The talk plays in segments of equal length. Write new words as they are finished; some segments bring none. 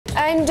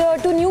And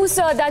to news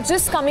that's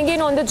just coming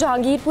in on the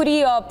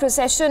Jahangirpuri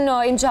procession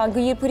in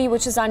Jahangirpuri,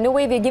 which is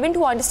underway. We're given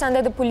to understand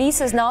that the police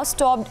has now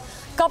stopped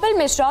Kapil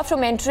Mishra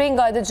from entering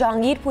the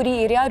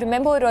Jahangirpuri area.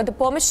 Remember, the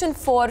permission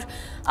for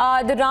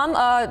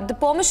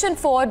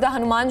the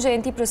Hanuman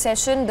Jayanti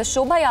procession, the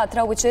Shobha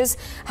Yatra, which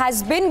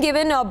has been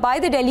given by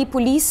the Delhi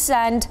police,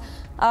 and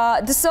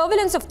the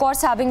surveillance, of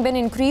course, having been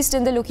increased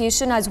in the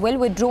location as well,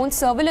 with drone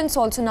surveillance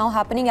also now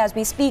happening as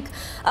we speak.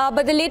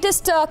 But the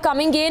latest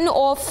coming in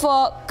of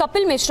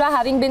Kapil Mishra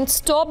having been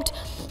stopped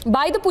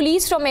by the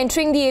police from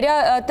entering the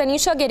area.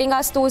 Tanisha getting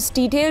us those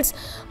details.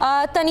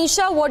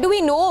 Tanisha, what do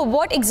we know?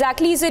 What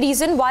exactly is the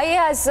reason? Why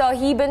has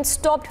he been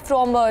stopped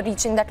from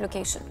reaching that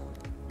location?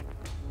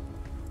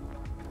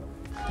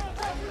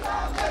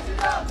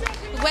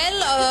 Well,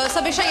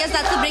 Samiksha, yes,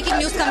 that's the breaking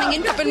news coming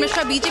in. Kapil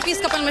Mishra, BJP's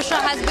Kapil Mishra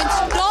has been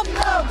stopped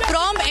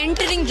from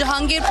entering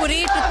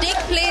Jahangirpuri to take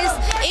place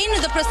in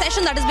the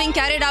procession that is being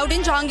carried out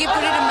in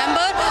Jahangirpuri.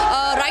 Remember,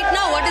 right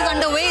now what is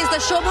underway is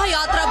the Shobha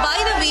Yatra by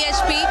the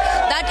BJP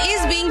that is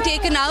being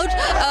taken out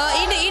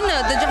in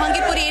the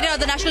Jahangirpuri area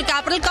of the national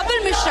capital. Kapil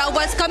Mishra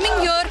was coming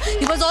here.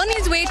 He was on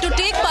his way to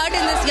take part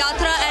in this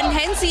yatra, and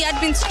hence he had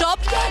been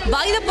stopped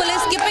by the police,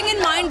 keeping in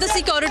mind the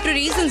security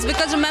reasons.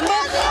 Because remember,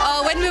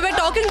 when we were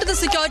talking to the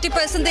security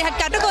person, they had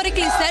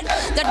categorically said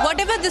that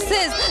whatever this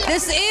is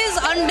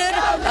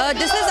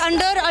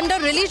under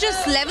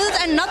religious levels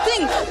and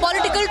nothing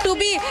political to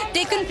be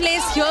taken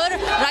place here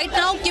right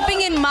now,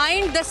 keeping in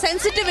mind the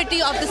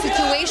sensitivity of the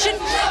situation,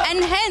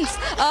 and hence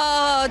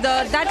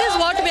that is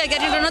what we are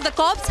getting to know. The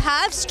cops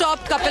have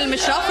stopped Kapil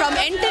Mishra from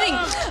entering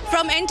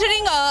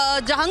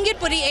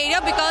Jahangirpuri area,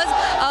 because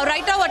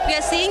right now what we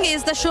are seeing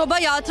is the Shobha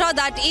Yatra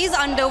that is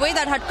underway,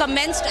 that had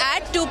commenced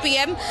at 2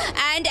 p.m.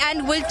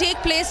 and will take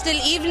place till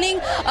evening.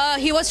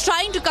 He was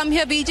trying to come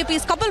here,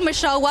 BJP's Kapil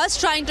Mishra was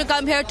trying to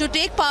come here to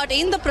take part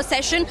in the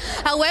procession.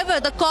 However,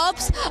 the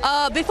cops,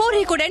 before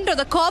he could enter,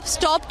 the cops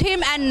stopped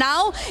him, and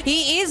now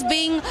he is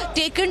being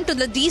taken to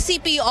the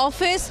DCP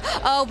office.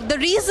 The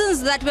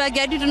reasons that we are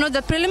getting to know,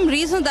 the prelim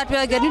reasons that we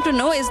are getting to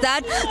know, is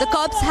that the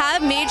cops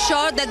have made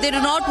sure that they do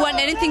not want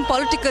anything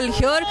political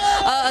here.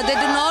 They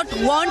do not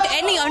want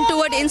any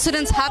untoward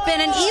incidents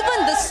happen, and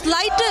even the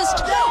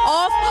slightest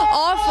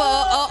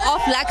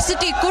of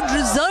laxity could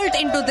result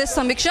into this,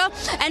 Samiksha,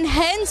 and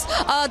hence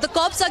the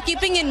cops are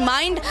keeping in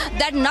mind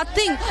that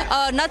nothing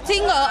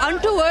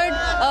untoward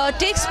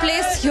takes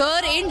place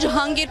here in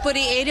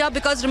Jahangirpuri area,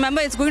 because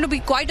remember, it's going to be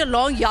quite a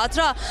long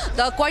yatra,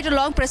 quite a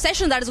long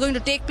procession that is going to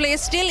take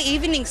place till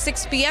evening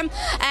 6 p.m.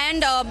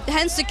 and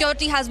hence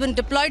security has been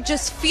deployed.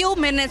 Just few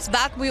minutes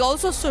back, we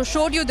also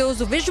showed you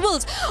those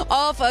visuals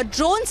of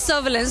drone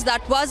surveillance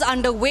that was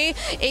underway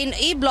in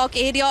E block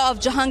area of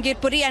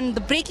Jahangirpuri, and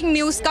the breaking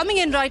news coming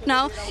in right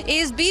now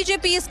is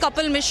BJP's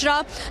Kapil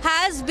Mishra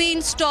has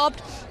been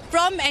stopped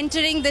from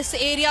entering this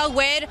area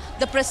where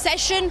the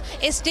procession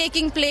is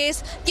taking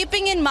place,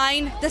 keeping in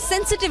mind the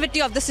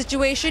sensitivity of the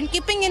situation,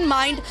 keeping in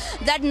mind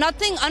that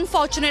nothing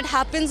unfortunate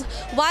happens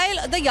while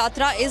the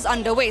yatra is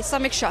underway.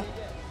 Samiksha.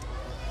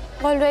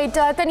 All right,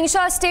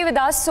 Tanisha, stay with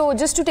us. So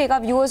just to take our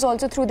viewers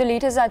also through the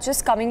latest that's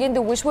just coming in, the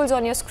visuals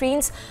on your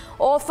screens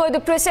of the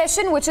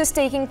procession which is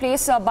taking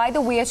place by the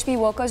VHP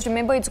workers.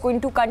 Remember, it's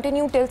going to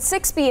continue till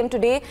 6 p.m.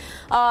 today.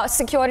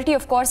 Security,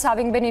 of course,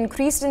 having been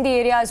increased in the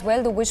area as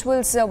well. The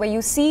visuals where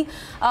you see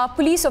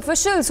police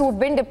officials who have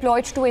been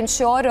deployed to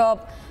ensure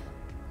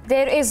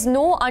there is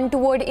no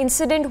untoward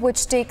incident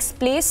which takes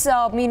place.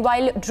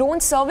 Meanwhile, drone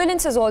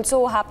surveillance is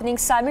also happening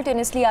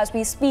simultaneously as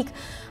we speak.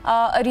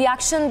 A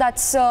reaction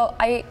that's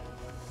a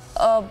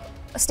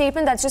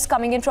statement that's just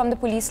coming in from the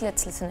police.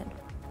 Let's listen in.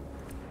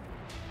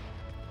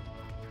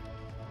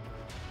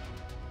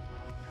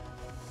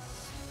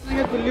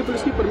 Delhi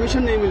police की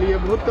permission नहीं मिली है,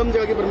 बहुत कम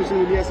जगह की permission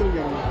मिली है, ऐसे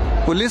क्या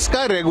है? पुलिस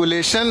का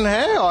रेगुलेशन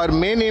है और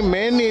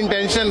मेन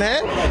इंटेंशन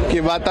है कि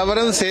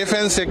वातावरण सेफ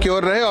एंड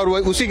सिक्योर रहे, और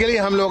उसी के लिए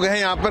हम लोग हैं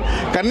यहाँ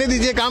पर। करने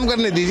दीजिए, काम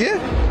करने दीजिए,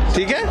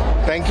 ठीक है?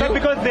 Thank you.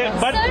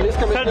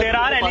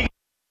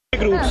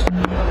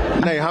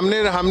 नहीं,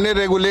 हमने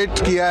रेगुलेट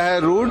किया है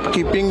root,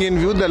 keeping in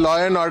view the law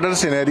and order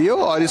scenario,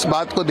 और इस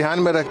बात को ध्यान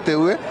में रखते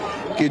हुए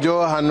कि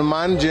जो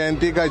हनुमान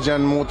जयंती का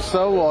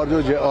जन्मोत्सव और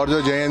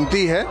जो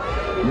जयंती है,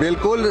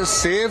 बिल्कुल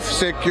सेफ,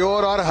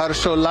 सिक्योर और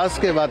हर्षोल्लास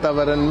के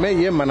वातावरण में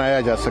ये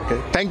मनाया जा सके।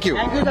 Thank you.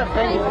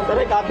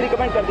 सर, एक आखिरी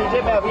कमेंट कर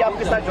दीजिए। मैं अभी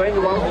आपके साथ ज्वाइन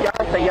हुआ हूँ,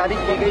 क्या तैयारी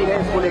की गई है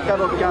इसको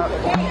लेकर, और क्या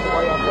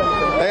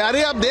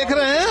तैयारी आप देख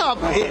रहे हैं? आप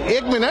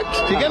एक मिनट,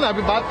 ठीक है ना,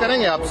 अभी बात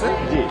करेंगे आपसे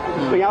जी।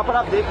 तो यहाँ पर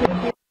आप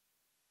देखिए।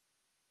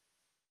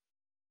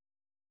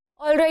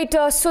 All right,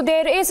 so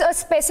there is a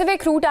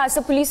specific route, as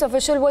the police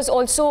official was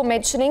also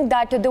mentioning,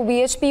 that the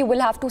VHP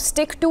will have to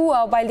stick to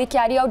while they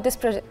carry out this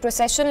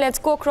procession. Let's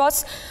go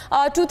across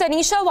to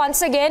Tanisha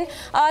once again.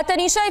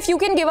 Tanisha, if you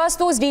can give us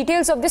those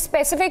details of the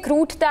specific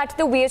route that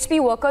the VHP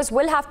workers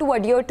will have to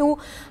adhere to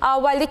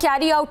while they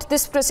carry out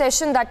this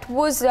procession that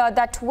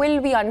will,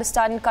 we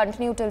understand,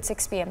 continue till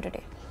 6 p.m.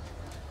 today.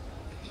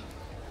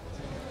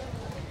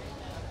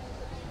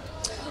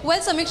 Well,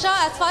 Samiksha,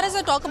 as far as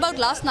I talk about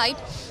last night,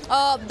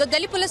 the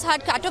Delhi police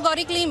had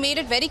categorically made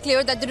it very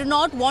clear that they do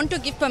not want to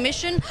give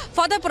permission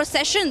for the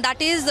procession that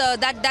is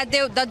that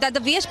the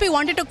VHP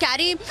wanted to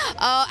carry,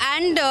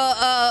 and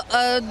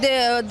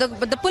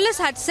the police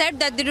had said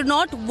that they do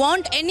not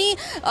want any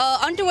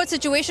untoward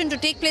situation to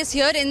take place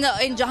here in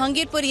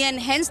Jahangirpur, and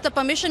hence the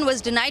permission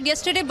was denied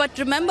yesterday. But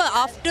remember,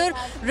 after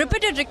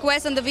repeated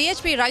requests and the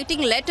VHP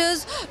writing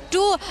letters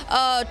to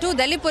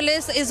Delhi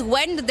police, is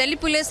when the Delhi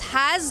police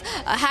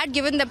had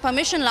given them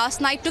permission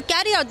last night to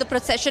carry out the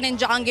procession in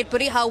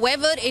Jahangirpur.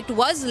 However, it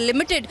was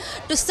limited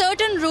to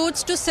certain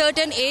routes, to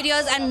certain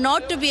areas, and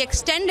not to be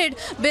extended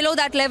below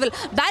that level.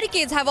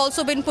 Barricades have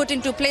also been put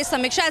into place,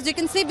 Samiksha. As you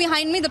can see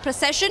behind me, the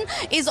procession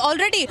is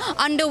already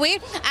underway,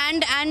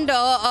 and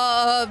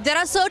there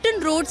are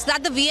certain routes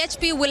that the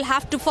VHP will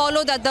have to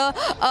follow, that the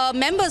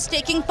members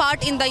taking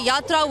part in the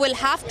yatra will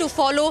have to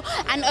follow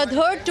and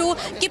adhere to,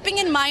 keeping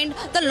in mind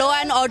the law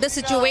and order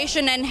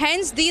situation. And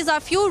hence, these are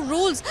few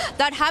rules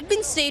that have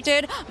been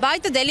stated by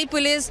the Delhi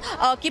police,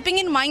 keeping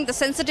in mind the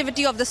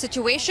sensitivity of the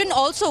situation.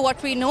 Also,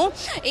 what we know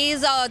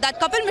is that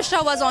Kapil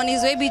Mishra was on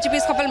his way,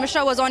 BJP's Kapil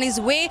Mishra was on his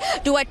way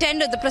to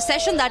attend the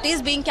procession that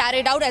is being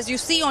carried out, as you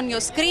see on your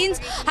screens.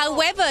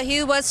 However,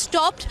 he was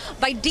stopped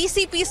by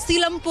DCP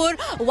Silampur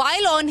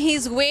while on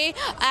his way,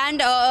 and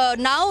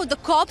now the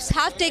cops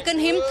have taken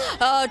him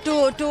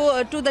to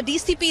the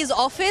DCP's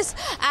office.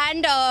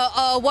 And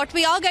what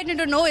we are getting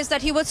to know is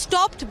that he was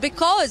stopped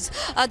because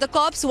the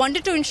cops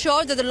wanted to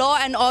ensure that the law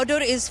and order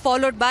is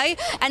followed by,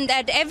 and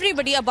that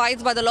everybody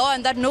abides by the law,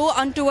 and that no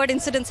untoward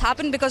incidents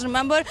happen. Because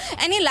remember,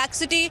 any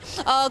laxity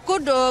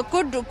could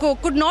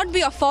not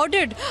be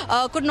afforded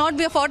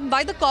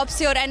by the cops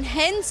here, and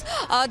hence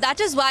that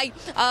is why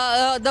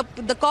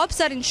the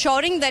cops are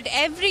ensuring that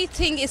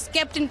everything is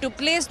kept into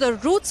place, the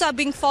routes are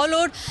being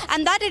followed,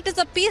 and that it is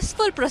a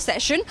peaceful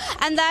procession,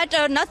 and that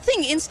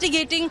nothing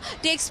instigating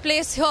takes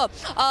place here.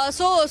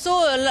 So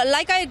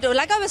like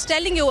I was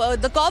telling you,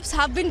 the cops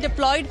have been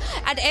deployed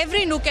at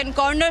every nook and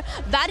corner.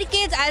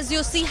 Barricades, as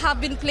you see, have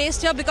been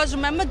placed here, because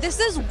remember, this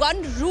is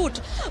one route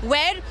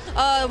where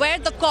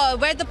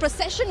the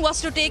procession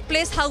was to take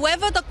place.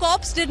 However, the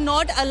cops did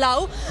not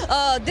allow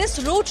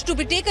this route to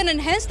be taken,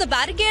 and hence the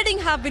barricading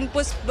have been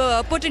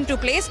put into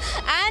place,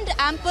 and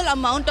ample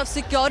amount of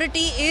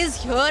security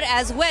is here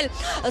as well.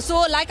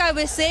 So like I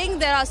was saying,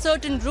 there are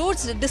certain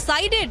routes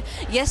decided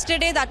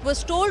yesterday that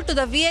was told to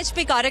the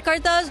VHP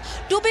Karyakartas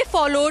to be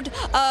followed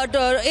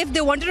if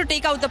they wanted to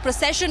take out the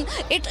procession.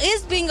 It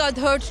is being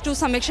adhered to,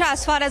 Samiksha,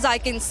 as far as I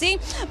can see,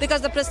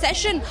 because the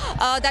procession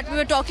that we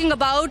were talking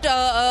about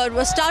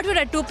was started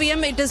at 2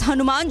 p.m. It is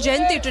Hanuman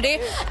Jayanti today,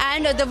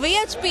 and the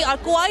VHP are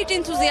quite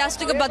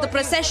enthusiastic about the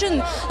procession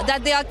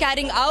that they are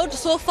carrying out.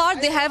 So far,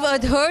 they have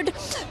adhered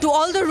to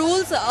all the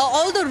rules,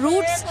 all the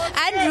routes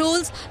and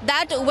rules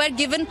that were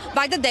given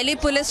by the Delhi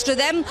police to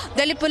them.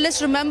 Delhi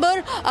police,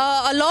 remember,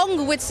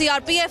 along with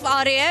CRPF,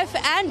 RAF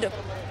and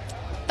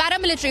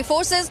paramilitary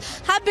forces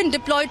have been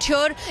deployed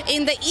here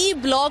in the E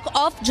block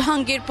of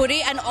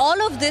Jahangirpur, and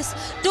all of this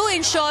to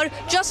ensure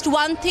just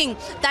one thing,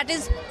 that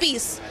is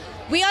peace.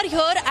 We are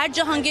here at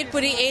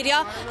Jahangirpur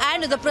area,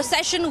 and the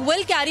procession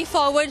will carry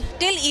forward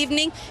till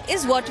evening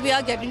is what we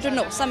are getting to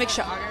know.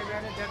 Samiksha.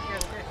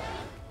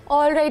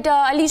 All right,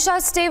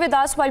 Alisha, stay with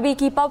us while we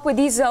keep up with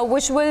these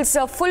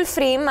visuals full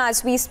frame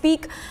as we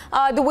speak.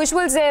 The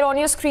visuals there on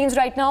your screens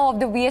right now of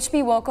the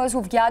VHP workers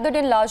who've gathered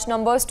in large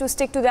numbers to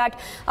stick to that,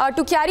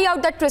 to carry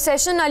out that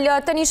procession.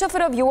 Tanisha,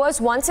 for our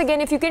viewers, once again,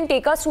 if you can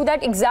take us through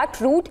that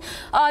exact route,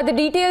 the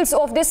details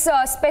of this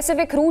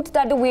specific route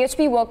that the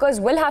VHP workers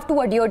will have to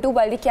adhere to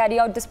while they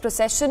carry out this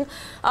procession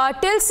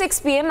till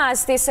 6 p.m.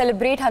 as they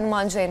celebrate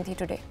Hanuman Jayanti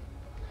today.